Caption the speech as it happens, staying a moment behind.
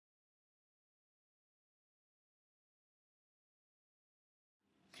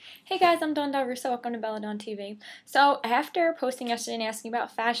Hey guys, I'm Dawn Del Russo. Welcome to Dawn TV. So after posting yesterday and asking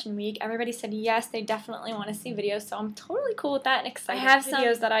about Fashion Week, everybody said yes, they definitely want to see videos. So I'm totally cool with that and excited. I have some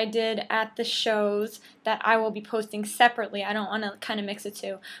videos that I did at the shows that I will be posting separately. I don't want to kind of mix the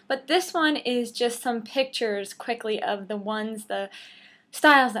two. But this one is just some pictures quickly of the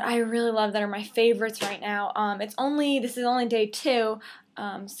styles that I really love that are my favorites right now. This is only day 2.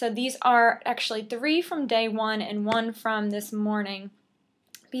 So these are actually 3 from day 1 and 1 from this morning.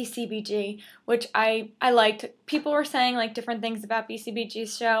 BCBG, which I liked. People were saying like different things about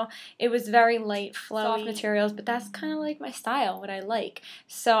BCBG's show. It was very light, flowy, soft materials, but that's kind of like my style, what I like.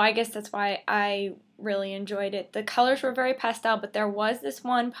 So I guess that's why I really enjoyed it. The colors were very pastel, but there was this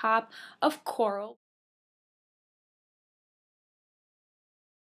one pop of coral.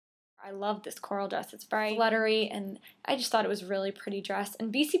 I love this coral dress. It's very glittery, and I just thought it was really pretty dress.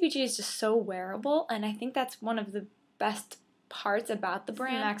 And BCBG is just so wearable, and I think that's one of the best parts about the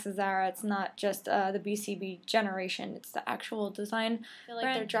brand. BCBGMaxAzaria, it's not just the BCB generation, it's the actual design. I feel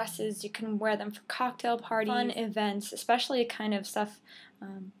like their dresses, you can wear them for cocktail parties, fun events, especially kind of stuff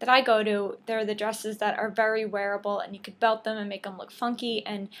that I go to. They're the dresses that are very wearable, and you could belt them and make them look funky,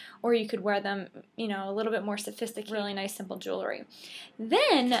 or you could wear them, you know, a little bit more sophisticated, really nice simple jewelry.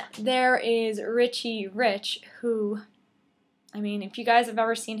 Then there is Richie Rich, who, I mean, if you guys have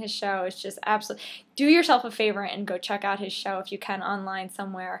ever seen his show, it's just absolutely, do yourself a favor and go check out his show if you can online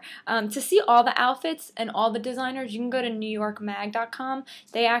somewhere. To see all the outfits and all the designers, you can go to NYFW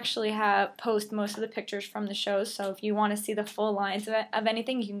They actually post most of the pictures from the shows, so if you want to see the full lines of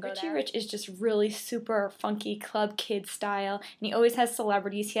anything, you can go there. Richie Rich is just really super funky club kid style, and he always has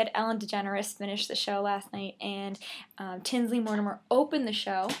celebrities. He had Ellen DeGeneres finish the show last night, and Tinsley Mortimer opened the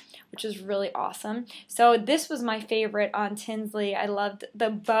show, which was really awesome. So this was my favorite on Tinsley. I loved the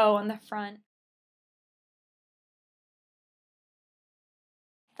bow on the front.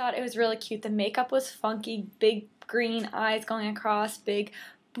 Thought it was really cute. The makeup was funky, big green eyes going across, big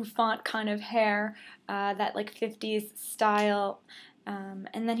bouffant kind of hair, that like 50s style,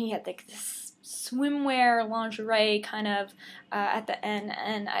 and then he had like this swimwear lingerie kind of at the end,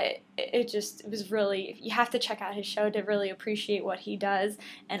 and it was really, you have to check out his show to really appreciate what he does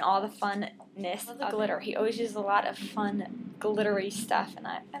and all the funness of the glitter. He always uses a lot of fun glittery stuff, and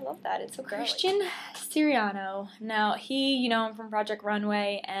I love that. It's so girly. Christian Siriano. Now you know him from Project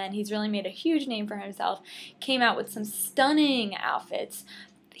Runway, and he's really made a huge name for himself. Came out with some stunning outfits.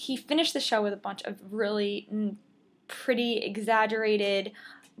 He finished the show with a bunch of really pretty, exaggerated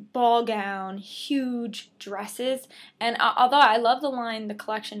ball gown, huge dresses, and although I love the line, the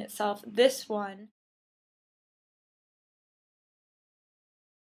collection itself, this one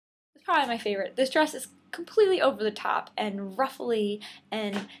is probably my favorite. This dress is completely over the top and ruffly,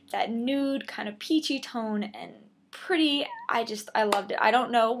 and that nude kind of peachy tone and pretty. I loved it. I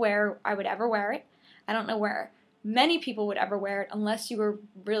don't know where I would ever wear it. I don't know where many people would ever wear it unless you were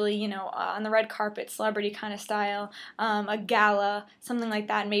really, you know, on the red carpet, celebrity kind of style, a gala, something like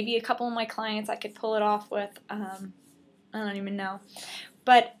that. Maybe a couple of my clients I could pull it off with. I don't even know.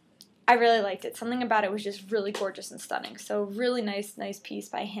 But I really liked it. Something about it was just really gorgeous and stunning. So really nice piece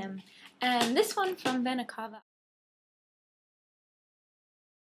by him. And this one from Vena Cava.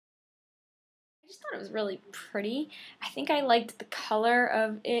 I just thought it was really pretty. I think I liked the color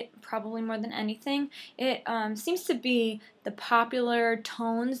of it probably more than anything. It seems to be the popular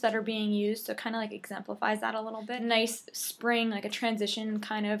tones that are being used, so it kind of like exemplifies that a little bit. Nice spring, like a transition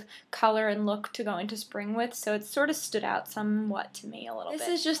kind of color and look to go into spring with, so it sort of stood out somewhat to me a little bit. This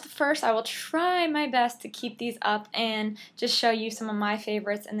is just the first. I will try my best to keep these up and just show you some of my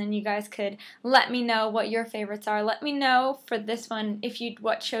favorites, and then you guys could let me know what your favorites are. Let me know for this one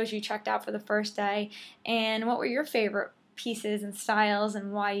what shows you checked out for the first day, and what were your favorite pieces and styles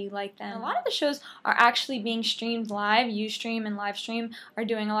and why you like them. A lot of the shows are actually being streamed live. Ustream and Livestream are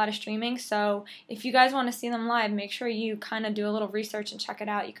doing a lot of streaming, so if you guys want to see them live, make sure you kind of do a little research and check it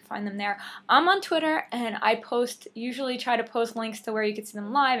out. You can find them there. I'm on Twitter, and I usually try to post links to where you can see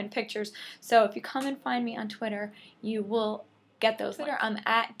them live and pictures, so if you come and find me on Twitter, you will get those links. I'm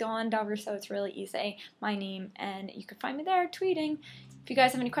at Dawn Del Russo. It's really easy, my name, and you can find me there tweeting. If you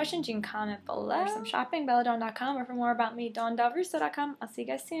guys have any questions, you can comment below. For some shopping, BellaDawn.com, or for more about me, DawnDelRusso.com. I'll see you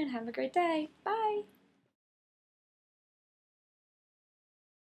guys soon. Have a great day. Bye.